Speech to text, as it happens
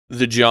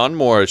The John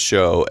Morris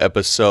Show,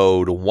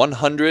 episode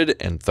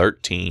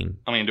 113.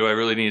 I mean, do I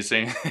really need to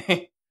say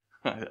anything?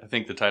 I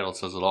think the title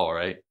says it all,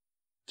 right?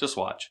 Just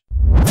watch.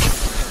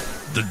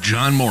 The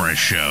John Morris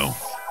Show.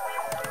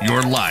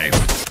 Your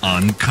life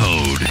on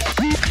code.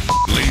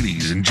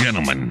 Ladies and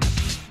gentlemen,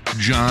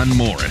 John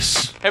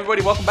Morris. Hey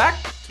everybody, welcome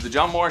back to the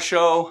John Morris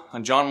Show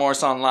on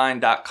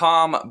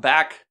johnmorrisonline.com.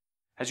 Back,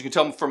 as you can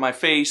tell from my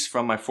face,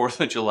 from my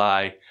 4th of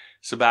July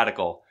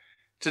sabbatical.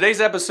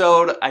 Today's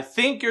episode, I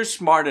think you're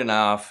smart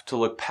enough to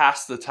look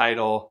past the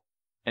title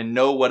and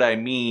know what I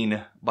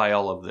mean by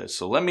all of this.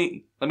 So let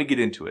me get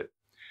into it.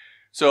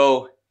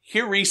 So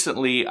here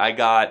recently, I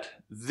got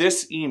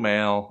this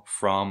email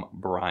from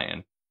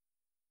Brian.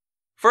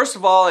 First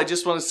of all, I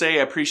just want to say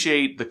I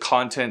appreciate the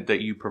content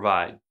that you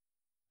provide.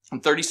 I'm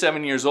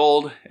 37 years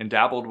old and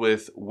dabbled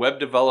with web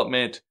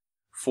development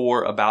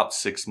for about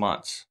 6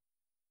 months.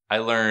 I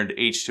learned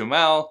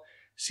HTML,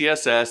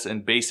 CSS,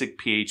 and basic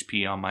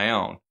PHP on my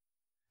own.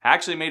 I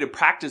actually made a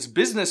practice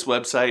business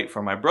website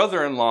for my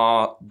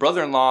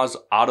brother-in-law's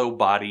auto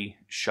body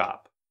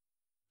shop.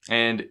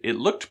 And it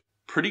looked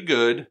pretty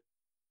good,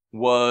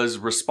 was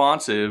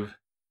responsive,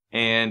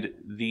 and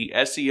the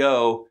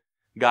SEO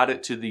got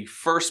it to the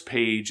first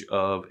page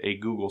of a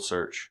Google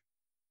search.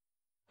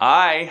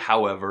 I,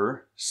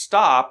 however,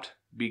 stopped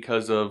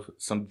because of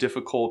some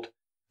difficult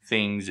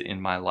things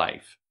in my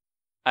life.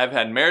 I've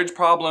had marriage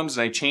problems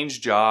and I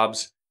changed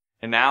jobs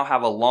and now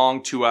have a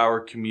long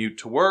 2-hour commute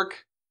to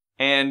work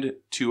and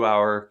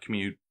 2-hour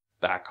commute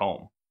back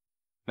home.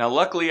 Now,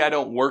 luckily, I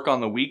don't work on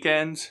the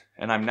weekends,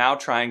 and I'm now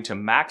trying to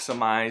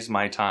maximize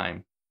my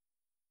time.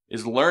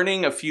 Is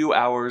learning a few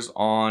hours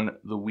on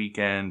the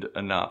weekend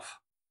enough?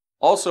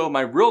 Also,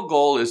 my real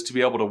goal is to be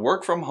able to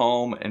work from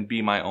home and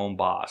be my own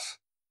boss.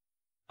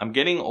 I'm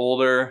getting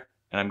older,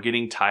 and I'm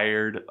getting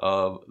tired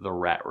of the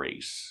rat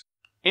race.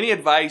 Any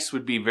advice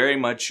would be very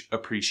much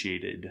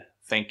appreciated.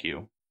 Thank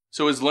you.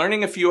 So is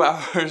learning a few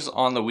hours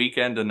on the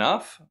weekend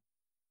enough?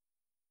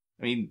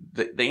 I mean,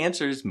 the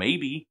answer is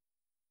maybe.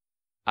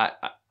 I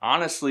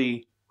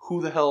honestly,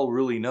 who the hell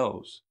really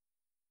knows?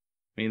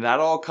 I mean, that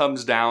all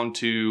comes down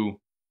to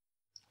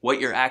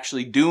what you're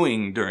actually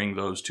doing during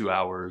those 2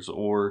 hours,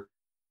 or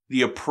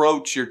the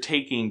approach you're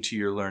taking to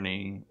your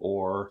learning,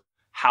 or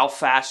how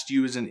fast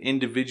you as an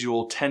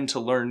individual tend to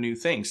learn new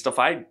things. Stuff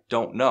I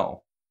don't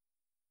know.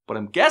 But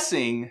I'm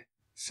guessing,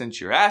 since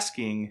you're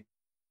asking,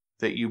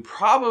 that you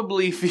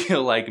probably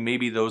feel like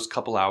maybe those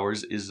couple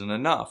hours isn't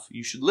enough.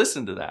 You should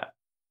listen to that.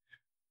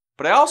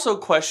 But I also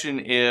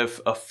question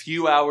if a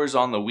few hours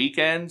on the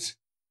weekends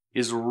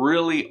is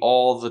really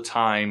all the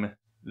time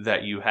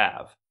that you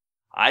have.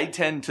 I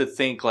tend to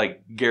think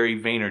like Gary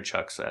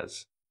Vaynerchuk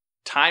says,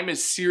 time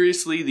is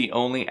seriously the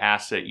only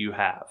asset you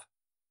have.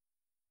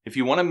 If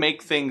you want to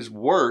make things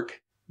work,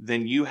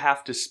 then you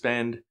have to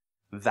spend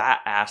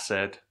that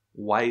asset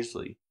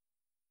wisely.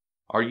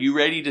 Are you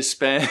ready to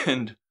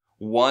spend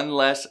one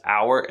less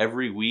hour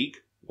every week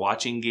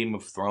watching Game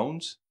of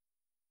Thrones?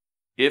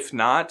 If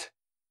not,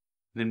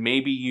 then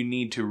maybe you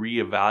need to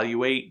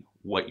reevaluate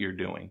what you're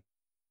doing.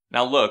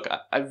 Now look,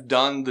 I've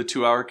done the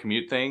 2-hour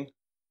commute thing,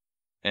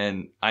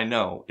 and I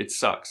know it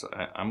sucks.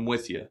 I'm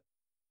with you.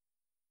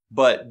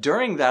 But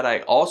during that,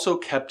 I also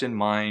kept in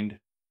mind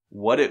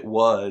what it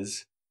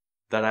was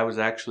that I was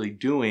actually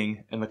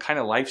doing and the kind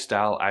of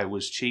lifestyle I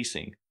was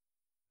chasing.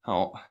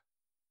 Oh,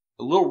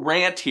 a little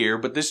rant here,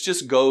 but this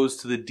just goes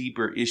to the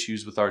deeper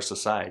issues with our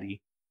society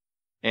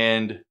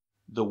and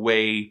the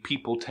way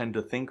people tend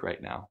to think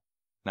right now.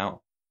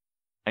 Now,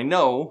 I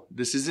know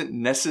this isn't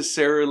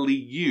necessarily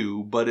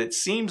you, but it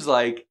seems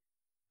like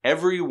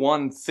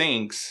everyone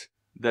thinks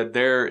that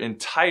they're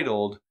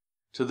entitled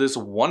to this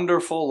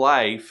wonderful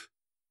life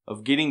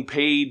of getting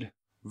paid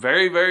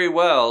very, very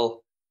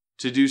well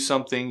to do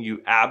something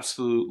you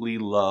absolutely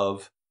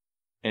love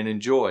and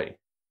enjoy.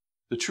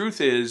 The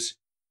truth is,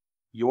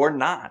 you're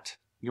not.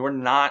 You're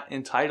not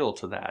entitled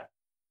to that.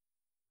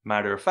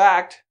 Matter of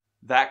fact,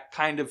 that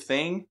kind of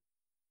thing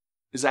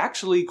is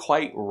actually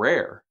quite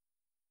rare.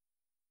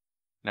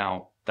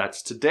 Now,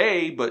 that's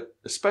today, but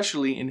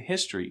especially in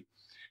history.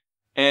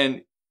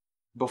 And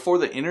before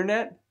the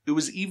internet, it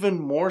was even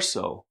more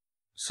so.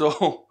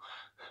 So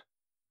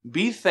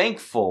be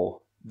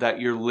thankful that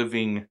you're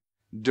living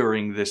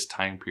during this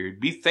time period.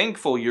 Be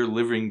thankful you're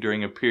living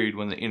during a period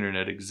when the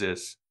internet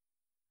exists.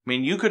 I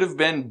mean, you could have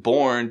been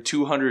born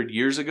 200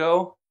 years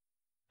ago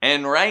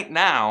and right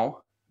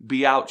now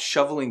be out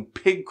shoveling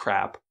pig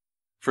crap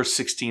for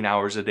 16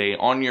 hours a day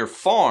on your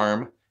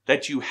farm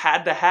that you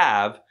had to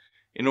have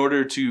in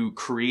order to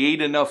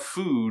create enough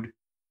food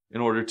in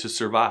order to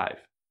survive.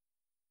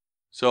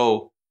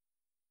 So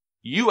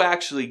you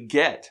actually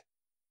get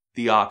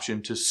the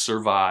option to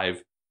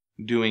survive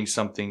doing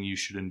something you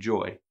should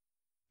enjoy.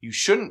 You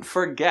shouldn't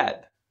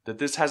forget that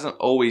this hasn't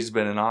always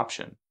been an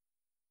option.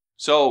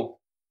 So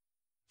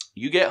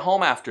you get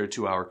home after a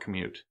 2-hour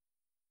commute.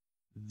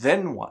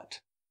 Then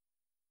what?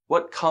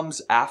 What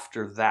comes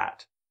after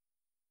that?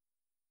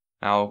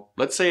 Now,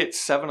 let's say it's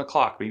 7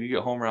 o'clock. Maybe you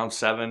get home around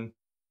 7.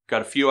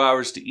 Got a few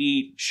hours to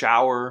eat,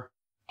 shower,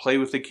 play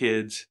with the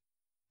kids.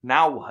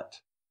 Now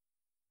what?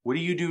 What do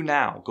you do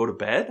now? Go to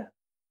bed?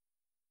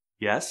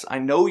 Yes, I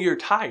know you're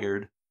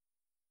tired,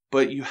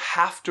 but you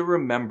have to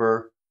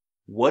remember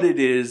what it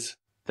is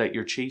that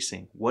you're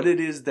chasing, what it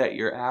is that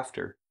you're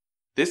after.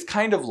 This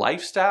kind of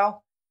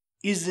lifestyle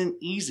isn't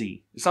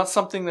easy. It's not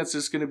something that's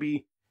just going to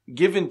be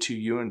given to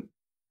you, and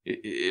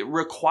it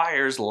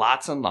requires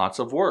lots and lots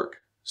of work.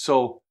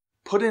 So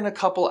put in a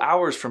couple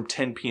hours from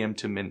 10 p.m.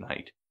 to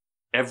midnight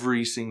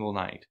every single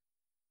night.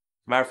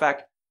 As a matter of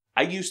fact,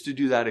 I used to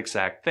do that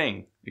exact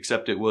thing,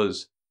 except it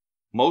was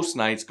most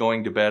nights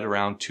going to bed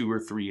around 2 or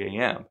 3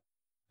 a.m.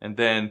 And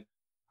then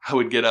I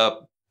would get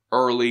up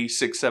early,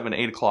 6, 7,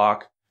 8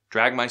 o'clock,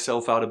 drag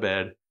myself out of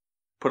bed,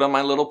 put on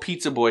my little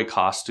pizza boy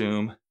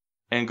costume,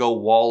 and go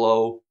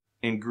wallow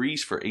in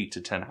grease for 8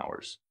 to 10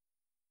 hours.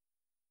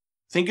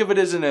 Think of it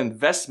as an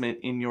investment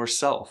in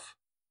yourself.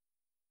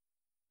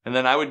 And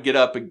then I would get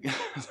up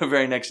the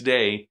very next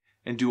day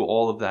and do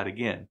all of that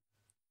again.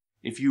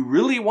 If you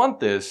really want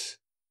this,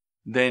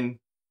 then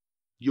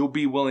you'll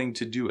be willing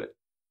to do it.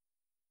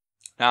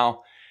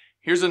 Now,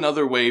 here's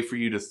another way for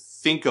you to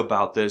think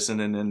about this in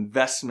an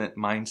investment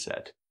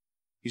mindset.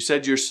 You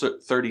said you're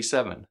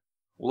 37.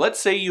 Well, let's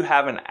say you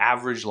have an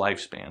average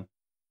lifespan.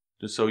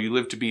 So you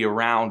live to be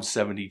around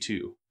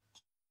 72.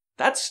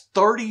 That's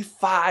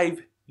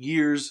 35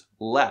 years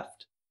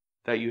left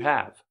that you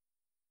have.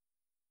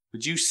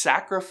 Would you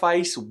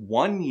sacrifice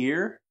 1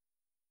 year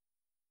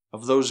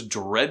of those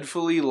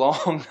dreadfully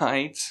long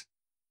nights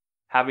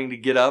having to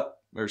get up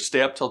or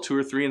stay up till 2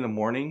 or 3 in the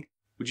morning?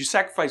 Would you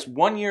sacrifice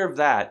 1 year of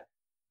that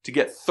to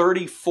get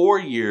 34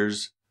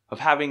 years of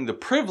having the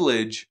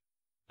privilege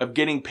of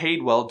getting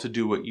paid well to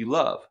do what you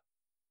love?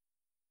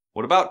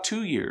 What about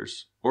 2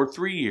 years or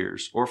 3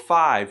 years or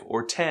 5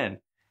 or 10?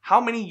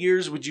 How many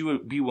years would you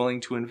be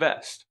willing to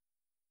invest?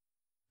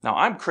 Now,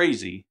 I'm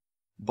crazy,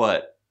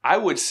 but I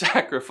would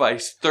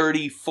sacrifice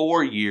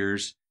 34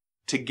 years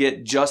to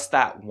get just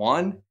that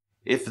one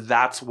if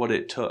that's what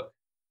it took.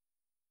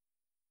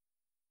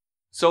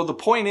 So the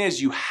point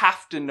is, you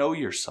have to know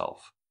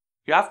yourself.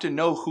 You have to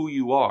know who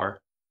you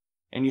are,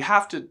 and you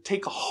have to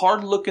take a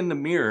hard look in the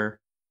mirror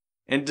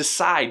and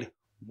decide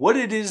what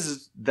it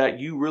is that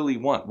you really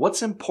want,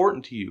 what's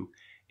important to you.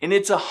 And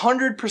it's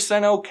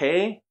 100%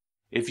 okay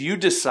if you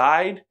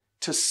decide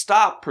to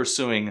stop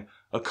pursuing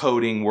a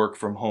coding work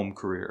from home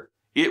career.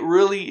 It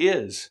really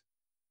is.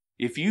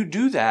 If you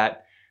do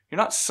that, you're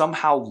not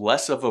somehow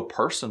less of a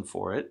person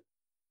for it.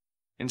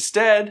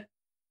 Instead,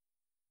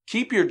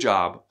 keep your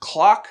job,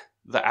 clock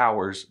the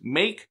hours,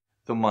 make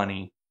the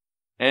money,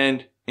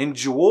 and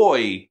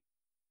enjoy.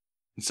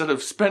 Instead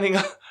of spending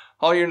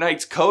all your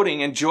nights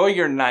coding, enjoy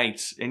your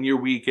nights and your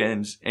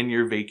weekends and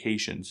your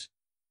vacations.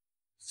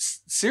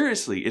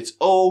 Seriously, it's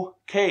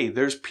okay.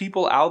 There's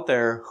people out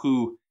there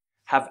who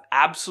have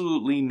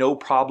absolutely no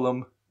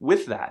problem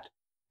with that.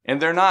 And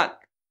they're not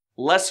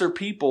lesser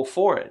people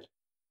for it.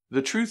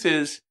 The truth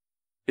is,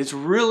 it's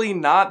really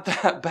not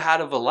that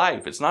bad of a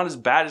life. It's not as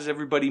bad as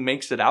everybody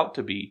makes it out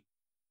to be.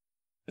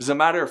 As a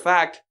matter of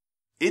fact,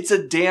 it's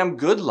a damn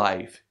good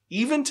life.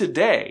 Even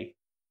today,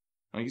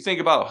 now you think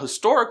about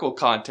historical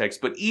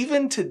context, but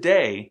even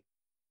today,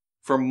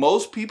 for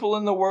most people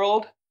in the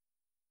world,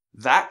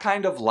 that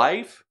kind of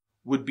life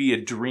would be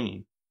a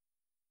dream.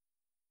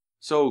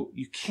 So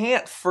you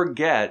can't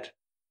forget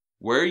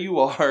where you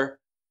are,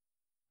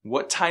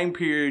 what time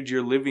period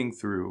you're living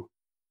through,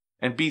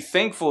 and be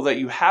thankful that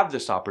you have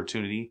this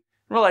opportunity.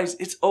 Realize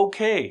it's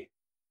okay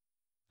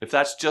if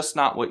that's just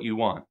not what you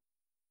want.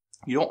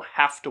 You don't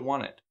have to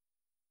want it.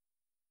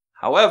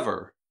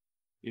 However,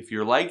 if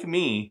you're like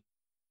me,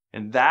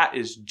 and that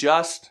is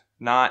just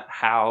not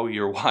how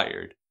you're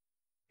wired,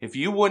 if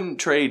you wouldn't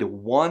trade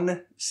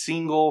one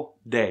single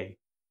day,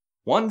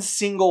 one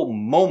single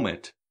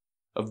moment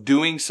of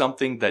doing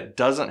something that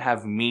doesn't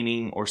have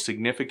meaning or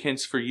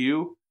significance for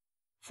you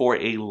for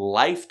a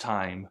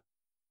lifetime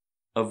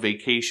of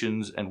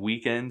vacations and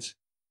weekends,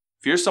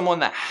 if you're someone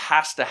that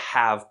has to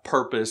have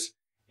purpose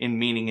and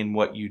meaning in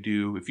what you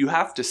do, if you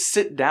have to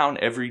sit down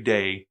every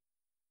day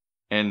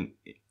and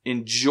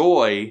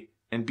enjoy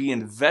and be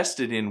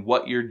invested in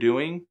what you're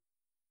doing,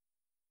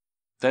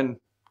 then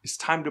it's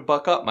time to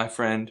buck up, my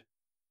friend.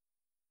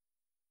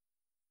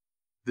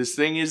 This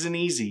thing isn't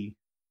easy.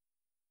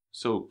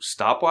 So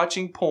stop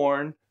watching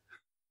porn,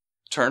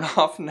 turn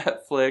off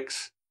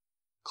Netflix,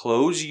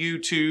 close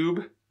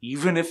YouTube,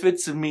 even if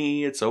it's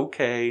me, it's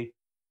okay.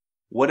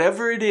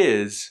 Whatever it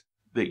is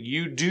that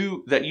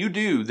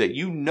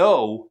you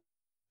know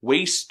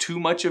wastes too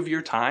much of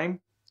your time,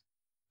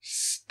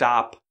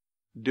 stop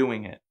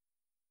doing it.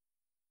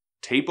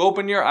 Tape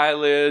open your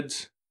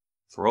eyelids,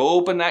 throw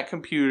open that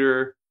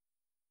computer,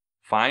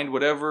 find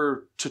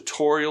whatever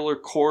tutorial or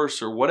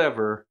course or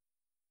whatever,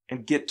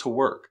 and get to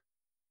work.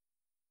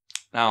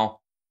 Now,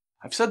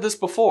 I've said this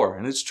before,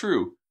 and it's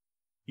true.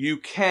 You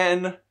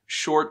can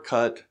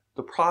shortcut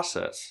the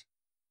process.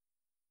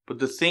 But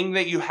the thing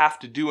that you have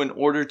to do in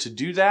order to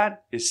do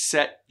that is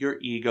set your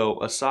ego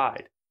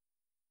aside.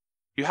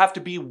 You have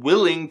to be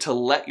willing to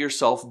let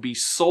yourself be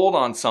sold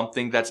on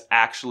something that's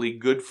actually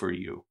good for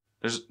you.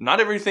 Not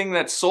everything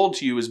that's sold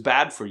to you is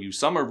bad for you.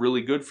 Some are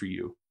really good for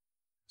you.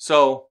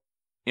 So,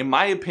 in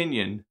my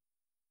opinion,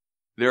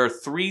 there are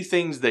 3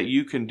 things that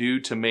you can do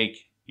to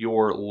make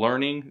your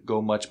learning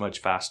go much, much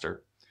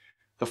faster.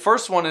 The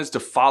first one is to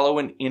follow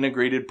an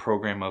integrated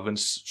program of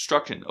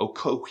instruction, a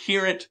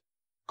coherent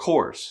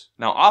course.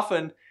 Now,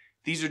 often,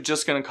 these are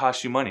just going to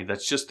cost you money.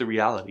 That's just the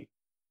reality.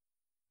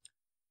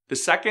 The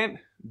second,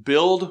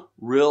 build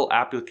real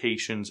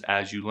applications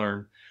as you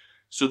learn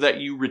so that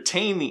you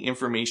retain the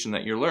information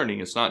that you're learning.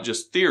 It's not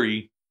just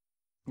theory,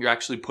 you're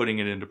actually putting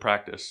it into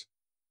practice.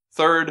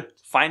 Third,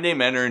 find a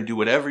mentor and do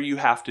whatever you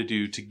have to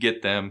do to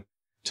get them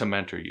to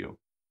mentor you.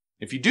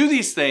 If you do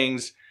these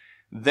things,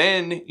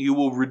 then you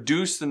will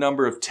reduce the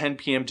number of 10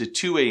 p.m. to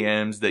 2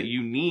 a.m.s that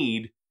you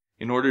need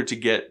in order to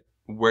get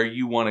where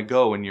you want to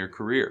go in your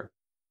career.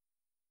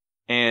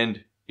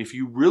 And if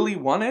you really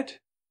want it,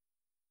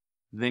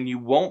 then you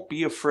won't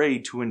be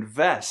afraid to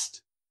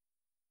invest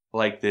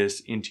like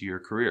this into your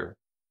career.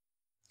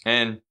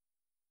 And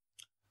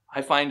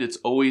I find it's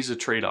always a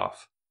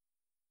trade-off.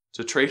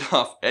 To trade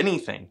off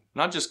anything,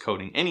 not just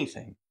coding,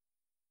 anything,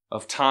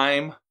 of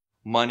time,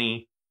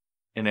 money,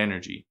 and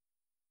energy.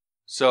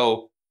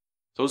 So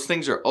those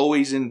things are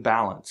always in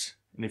balance.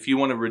 And if you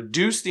want to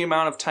reduce the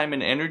amount of time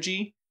and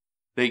energy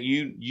that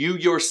you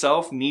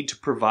yourself need to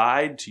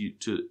provide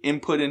to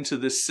input into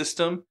this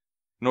system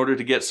in order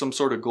to get some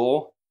sort of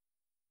goal,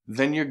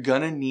 then you're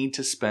going to need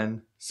to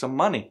spend some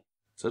money.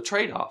 It's a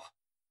trade-off.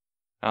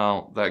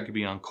 Now, that could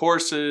be on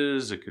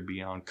courses, it could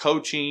be on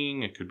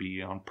coaching, it could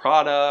be on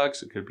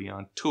products, it could be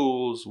on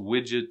tools,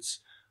 widgets,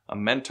 a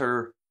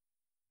mentor,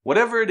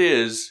 whatever it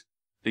is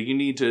that you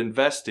need to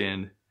invest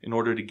in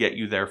order to get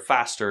you there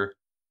faster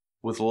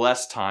with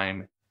less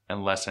time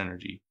and less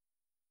energy.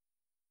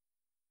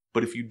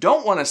 But if you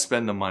don't want to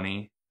spend the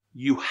money,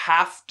 you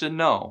have to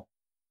know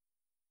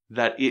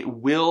that it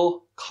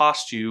will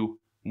cost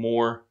you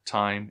more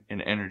time and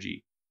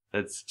energy.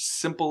 That's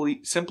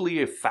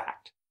simply a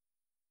fact.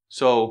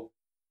 So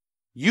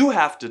you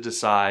have to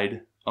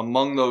decide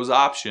among those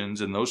options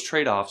and those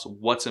trade-offs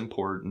what's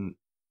important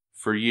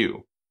for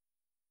you.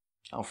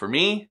 Now for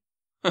me,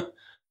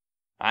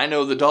 I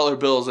know the dollar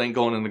bills ain't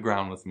going in the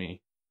ground with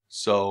me.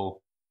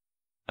 So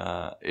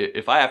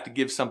if I have to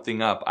give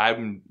something up,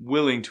 I'm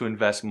willing to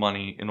invest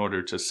money in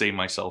order to save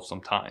myself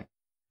some time.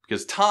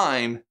 Because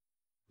time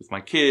with my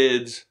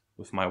kids,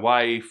 with my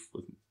wife,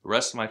 with the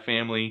rest of my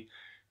family,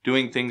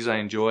 doing things I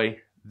enjoy,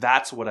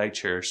 that's what I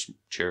cherish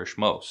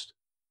most.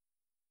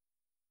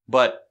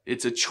 But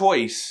it's a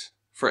choice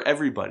for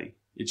everybody.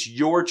 It's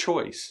your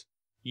choice.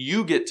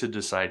 You get to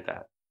decide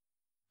that.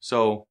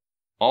 So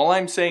all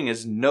I'm saying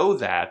is know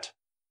that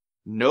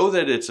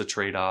it's a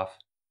trade-off,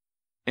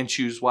 and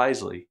choose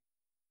wisely.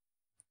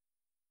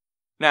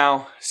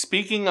 Now,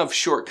 speaking of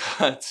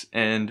shortcuts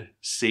and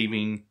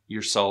saving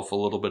yourself a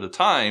little bit of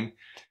time,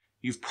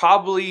 you've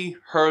probably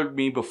heard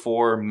me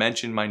before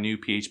mention my new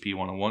PHP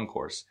 101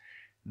 course.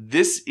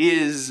 This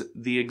is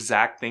the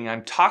exact thing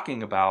I'm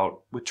talking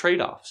about with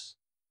trade-offs.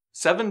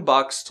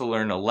 $7 to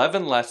learn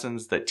 11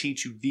 lessons that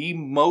teach you the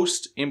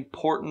most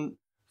important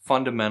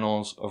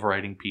fundamentals of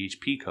writing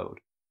PHP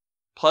code.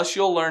 Plus,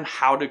 you'll learn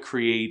how to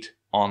create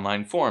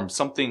online forms,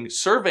 something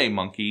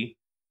SurveyMonkey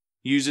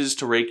uses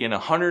to rake in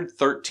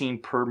 113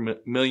 per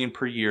million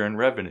per year in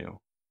revenue.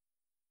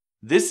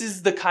 This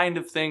is the kind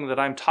of thing that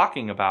I'm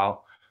talking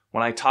about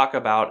when I talk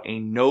about a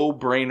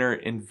no-brainer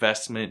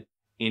investment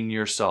in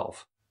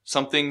yourself.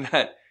 Something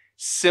that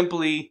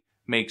simply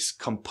makes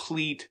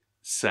complete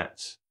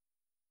sense.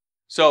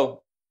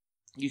 So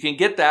you can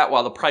get that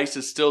while the price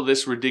is still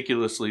this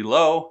ridiculously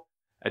low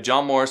at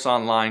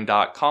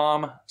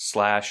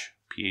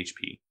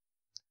johnmorrisonline.com/PHP.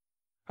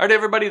 All right,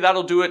 everybody,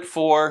 that'll do it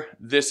for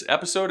this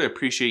episode. I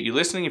appreciate you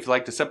listening. If you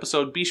like this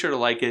episode, be sure to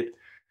like it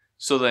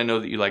so that I know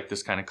that you like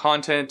this kind of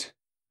content.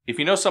 If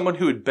you know someone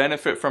who would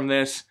benefit from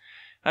this,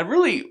 I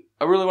really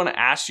want to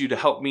ask you to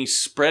help me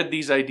spread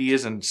these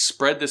ideas and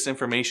spread this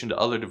information to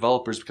other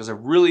developers, because I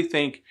really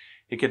think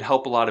it could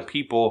help a lot of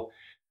people.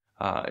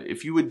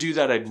 If you would do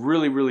that, I'd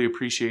really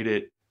appreciate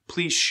it.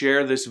 Please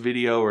share this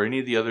video or any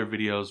of the other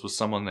videos with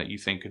someone that you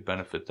think could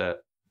benefit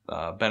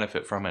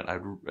from it. I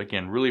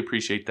again really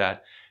appreciate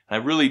that.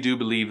 And I really do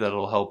believe that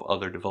it'll help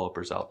other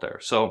developers out there.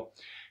 So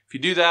if you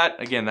do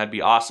that, again, that'd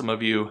be awesome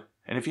of you.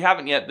 And if you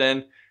haven't yet,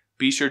 then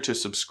be sure to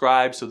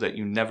subscribe so that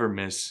you never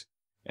miss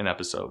an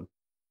episode.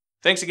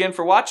 Thanks again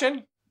for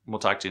watching. We'll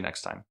talk to you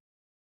next time.